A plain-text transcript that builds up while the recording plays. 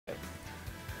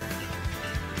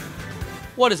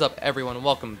What is up, everyone?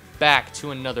 Welcome back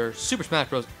to another Super Smash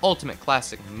Bros. Ultimate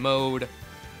Classic Mode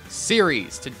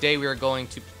series. Today we are going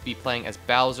to be playing as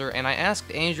Bowser, and I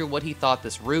asked Andrew what he thought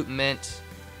this route meant,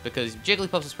 because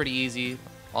Jigglypuff is pretty easy,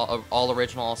 all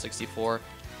original, all 64.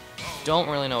 Don't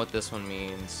really know what this one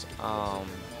means. It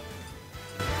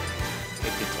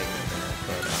did take me a minute,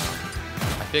 but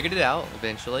I figured it out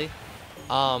eventually.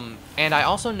 And I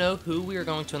also know who we are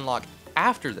going to unlock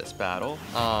after this battle.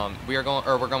 We're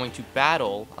going to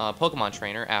battle Pokemon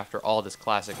Trainer after all this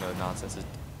classic mode nonsense is.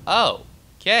 Oh,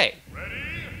 okay. Ready?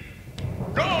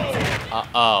 Go!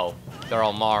 Oh, they're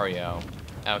all Mario.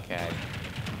 Okay.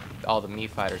 All the Mii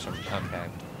fighters are.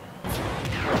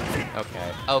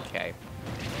 Okay. Okay.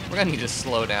 We're gonna need to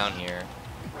slow down here.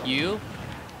 You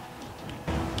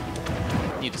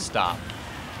need to stop.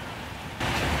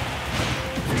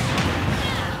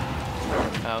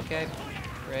 Okay.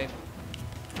 Great.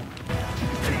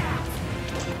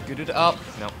 Oh,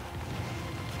 no.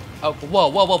 Oh,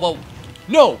 whoa.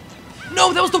 No!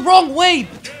 No, that was the wrong way!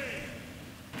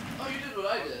 Oh, you did what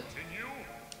I did.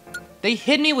 They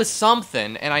hit me with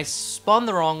something, and I spun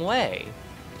the wrong way.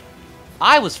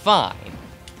 I was fine.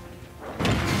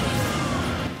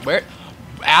 Where?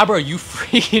 Abra, you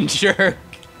freaking jerk.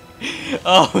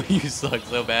 Oh, you suck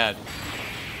so bad.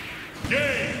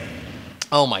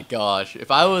 Oh my gosh.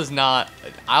 If I was not...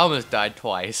 I almost died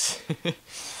twice.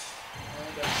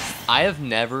 I have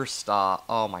never stopped.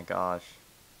 Oh my gosh.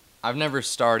 I've never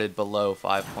started below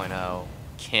 5.0.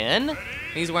 Ken?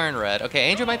 He's wearing red.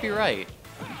 Okay, Andrew might be right.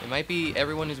 It might be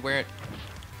everyone who's wearing...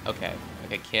 Okay.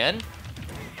 Okay, Ken?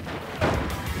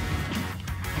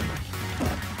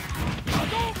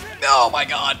 Oh my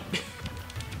god!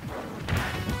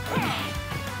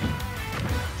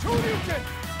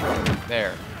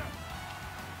 There.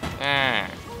 Ah.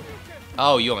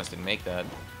 Oh, you almost didn't make that.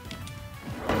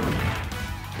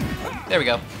 There we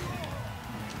go.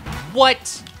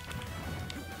 What?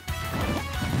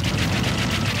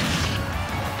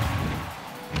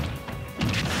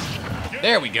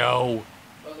 There we go.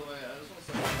 By the way, I just want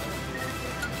to say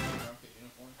outfit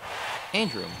uniform.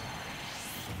 Andrew,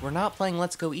 we're not playing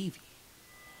Let's Go Eevee.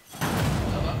 No,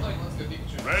 I'm playing Let's Go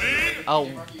Pikachu. Ready? Oh,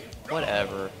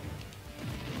 whatever.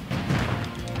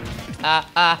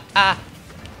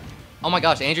 Oh my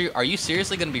gosh, Andrew, are you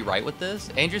seriously gonna be right with this?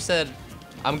 Andrew said,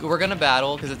 we're gonna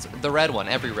battle, because it's the red one,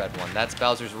 every red one. That's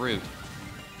Bowser's route.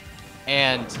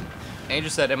 And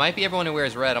Andrew said, it might be everyone who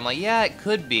wears red. I'm like, yeah, it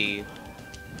could be.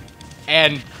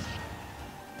 And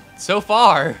so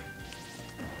far,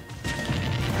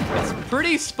 it's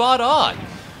pretty spot on.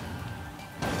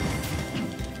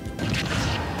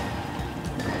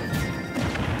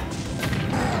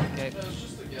 Okay. That was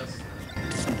just a guess.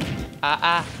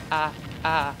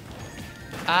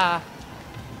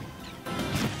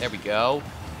 There we go.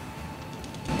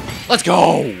 Let's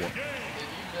go! If you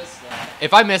missed that,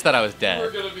 If I missed that, I was we're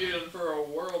dead. gonna be in for a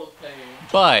world of pain.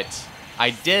 But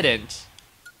I didn't,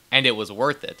 and it was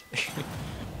worth it.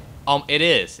 It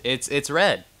is. It's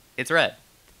red. It's red.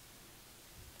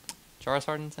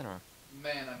 Charizard and Incineroar.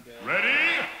 Man, I'm good. Ready?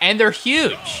 And they're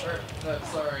huge. No,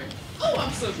 sorry. Oh,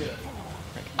 I'm so good.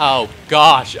 Oh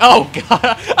gosh. Oh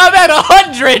god. I'm at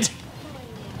 100.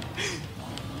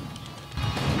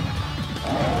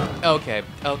 Okay.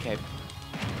 Okay.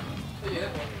 Oh, you hit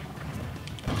one.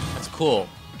 That's cool.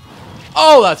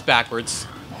 Oh, that's backwards.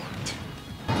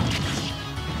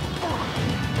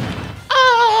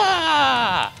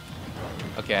 Ah!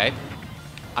 Okay.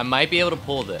 I might be able to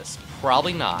pull this.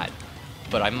 Probably not,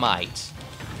 but I might.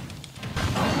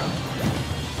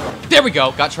 There we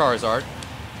go. Got Charizard.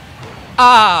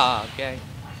 Ah, okay.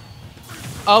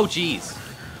 Oh, jeez.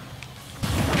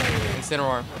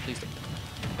 Incineroar, please don't.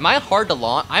 Am I hard to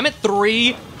launch? I'm at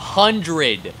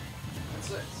 300. That's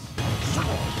 6.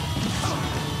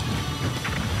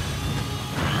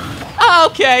 Ah,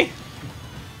 okay.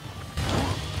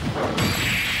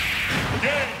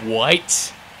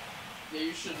 What? Yeah,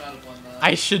 you should not have won that.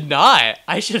 I should not.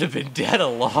 I should have been dead a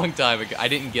long time ago. I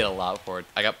didn't get a lot for it.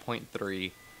 I got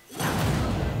 0.3.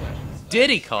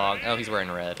 Diddy Kong. Oh, he's wearing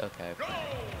red. Okay.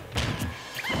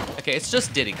 Okay, it's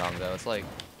just Diddy Kong, though. It's like...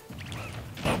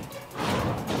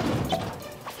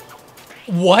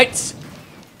 What?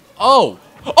 Oh.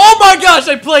 Oh my gosh,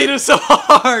 I played him so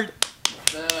hard.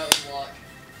 That was luck.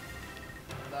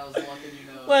 That was luck, and you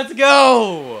know it. Let's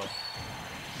go.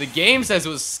 The game says it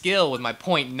was skill with my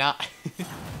 0.9.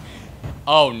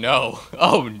 Oh no.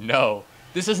 Oh no.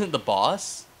 This isn't the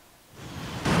boss?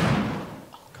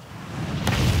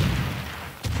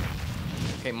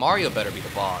 Okay, Mario better be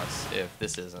the boss if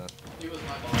this isn't. He was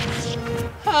my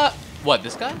boss. What,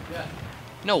 this guy? Yeah.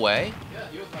 No way. Yeah,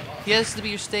 he was my boss. He has to be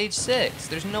your stage 6.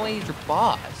 There's no way he's your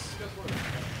boss.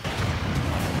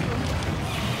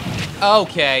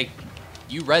 Okay.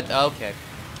 You read. Okay.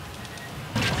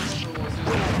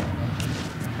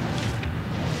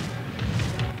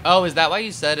 Oh, is that why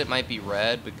you said it might be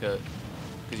red because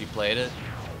you played it?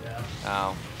 Yeah.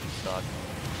 Oh, suck.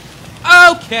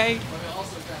 Okay. I mean,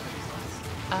 also kind of makes sense.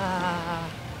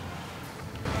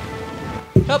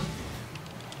 Up.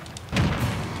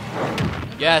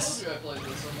 Yes. I told you I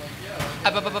played this. I'm like,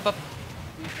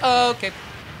 yeah. Okay.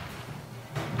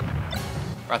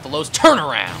 Rathalos, turn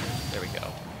around. There we go.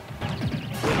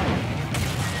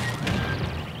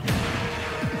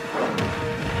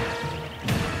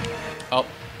 Oh.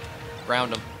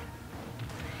 Ground him.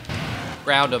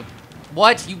 Ground him.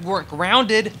 What? You weren't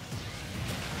grounded?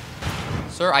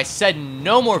 Sir, I said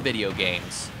no more video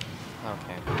games.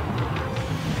 Okay.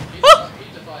 He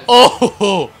defies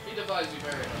Oh! He defies you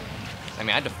very well. I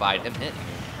mean, I defied him hitting me.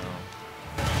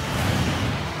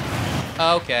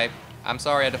 So. Okay. I'm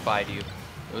sorry I defied you.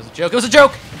 It was a joke. It was a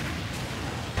joke!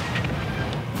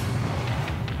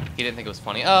 He didn't think it was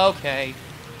funny. Okay.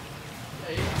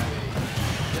 Yeah, yeah.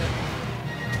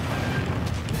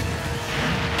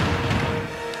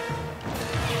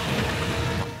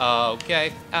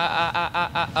 Okay.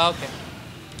 Okay.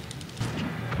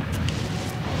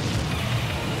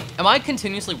 Am I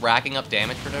continuously racking up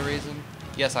damage for no reason?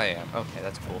 Yes, I am. Okay,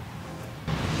 that's cool.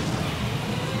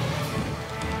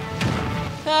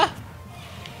 Ah.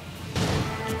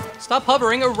 Stop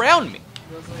hovering around me.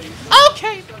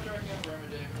 Okay.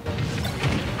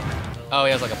 Oh,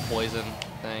 he has like a poison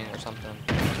thing or something.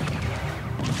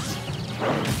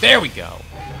 There we go.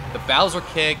 The Bowser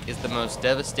kick is the most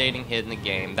devastating hit in the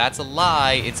game. That's a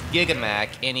lie. It's Gigamac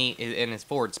in his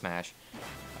forward smash.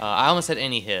 I almost said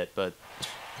any hit, but...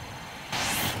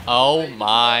 Oh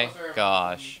my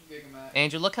gosh.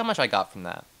 Andrew, look how much I got from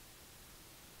that.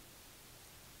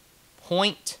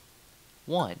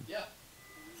 0.1. Yeah.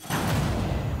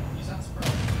 You sound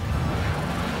surprised.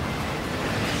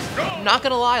 I'm not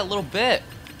gonna lie, a little bit.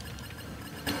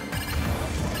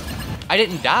 I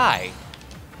didn't die.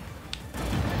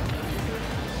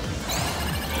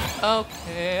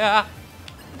 Okay.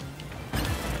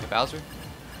 Bowser?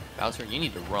 Bowser, you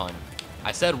need to run.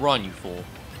 I said run, you fool.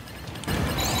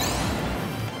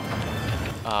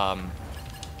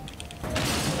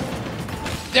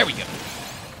 There we go.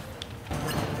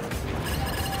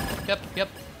 Yep.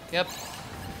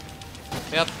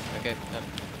 Okay. Yep.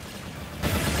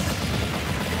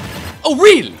 Oh,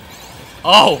 really?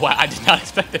 Oh, wow. I did not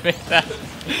expect to make that.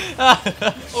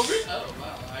 Oh, really? Oh,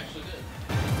 wow. I actually did.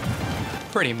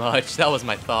 Pretty much. That was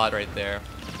my thought right there.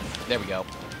 There we go.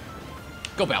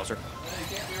 Go, Bowser. Yeah, you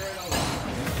can't be right all the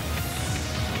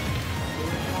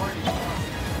time.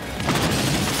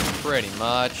 Pretty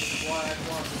much. Why I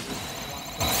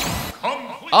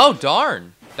Complete. Oh,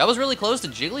 darn. That was really close to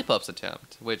Jigglypuff's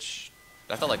attempt, which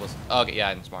I felt like was... Oh, okay, yeah,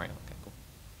 it's Mario. Okay, cool.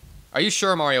 Are you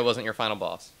sure Mario wasn't your final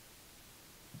boss?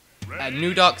 At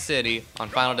New Donk City on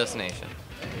Final Destination.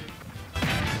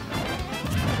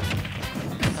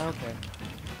 Okay.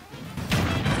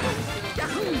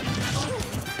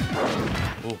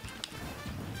 Ooh.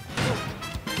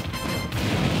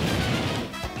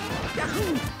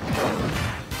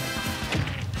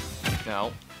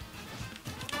 No.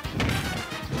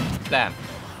 Bam.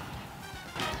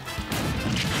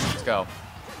 Let's go.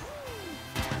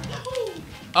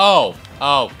 Oh.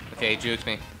 Oh. Okay, he juked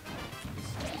me.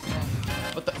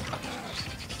 What the?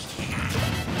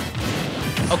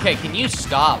 Okay, can you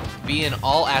stop being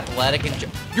all athletic and...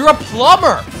 You're a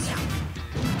plumber!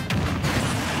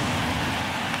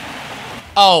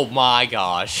 Oh my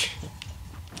gosh.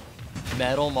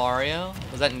 Metal Mario?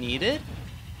 Was that needed?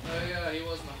 Oh, yeah, he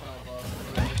was my final boss.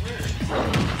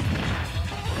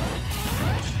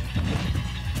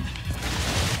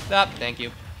 Stop, thank you.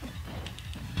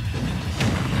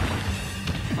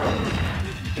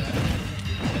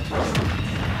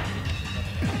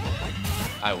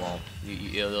 I won't.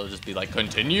 It'll just be like,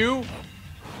 continue?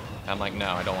 I'm like,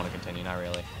 no, I don't want to continue, not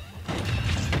really.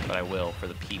 But I will, for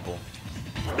the people.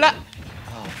 Blah!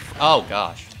 Oh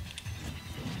gosh.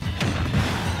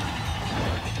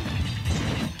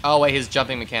 Oh, wait, his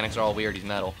jumping mechanics are all weird. He's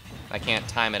metal. I can't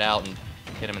time it out and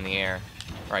hit him in the air.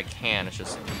 Or I can, it's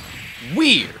just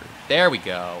weird. There we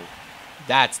go.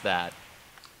 That's that.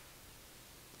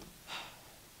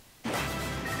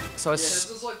 So Yeah, it's...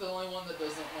 this is like the only one that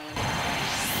doesn't land.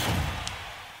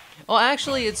 Well,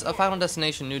 actually, it's a Final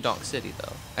Destination New Donk City,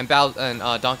 though. And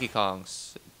Donkey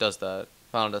Kong's does the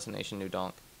Final Destination New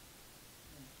Donk.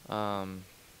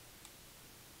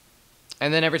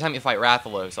 And then every time you fight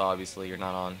Rathalos, obviously, you're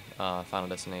not on Final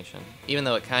Destination. Even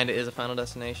though it kind of is a Final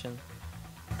Destination.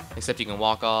 Except you can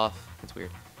walk off. It's weird.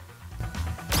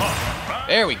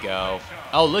 There we go.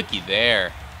 Oh, looky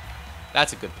there.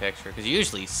 That's a good picture, because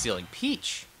usually he's stealing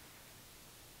Peach.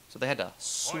 So they had to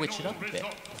switch it up a bit.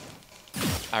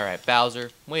 Alright, Bowser,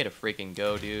 way to freaking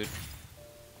go, dude.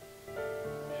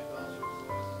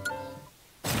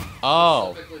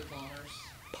 Oh.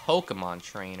 Pokemon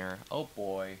Trainer. Oh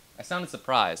boy. I sounded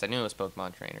surprised. I knew it was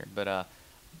Pokemon Trainer, but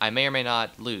I may or may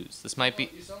not lose. This might be...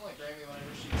 You sound like Grammy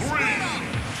whenever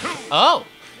she's... Oh!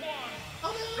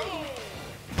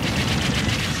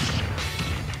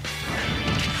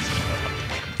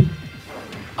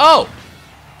 Oh!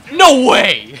 No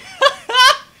way!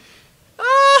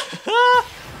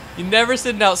 You never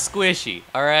send out Squishy,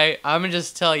 alright? I'm gonna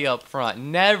just tell you up front.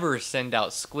 Never send out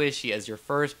Squishy as your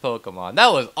first Pokemon.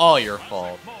 That was all your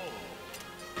fault.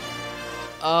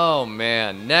 Oh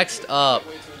man, next up.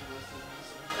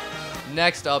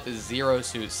 Next up is Zero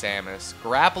Suit Samus.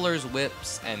 Grapplers,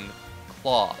 whips, and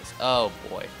claws. Oh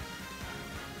boy.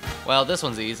 Well, this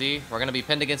one's easy. We're gonna be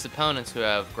pinned against opponents who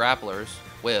have grapplers,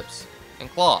 whips, and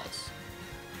claws.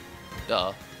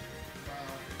 Duh.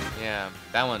 Yeah,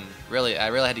 that one, really, I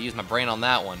really had to use my brain on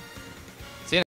that one.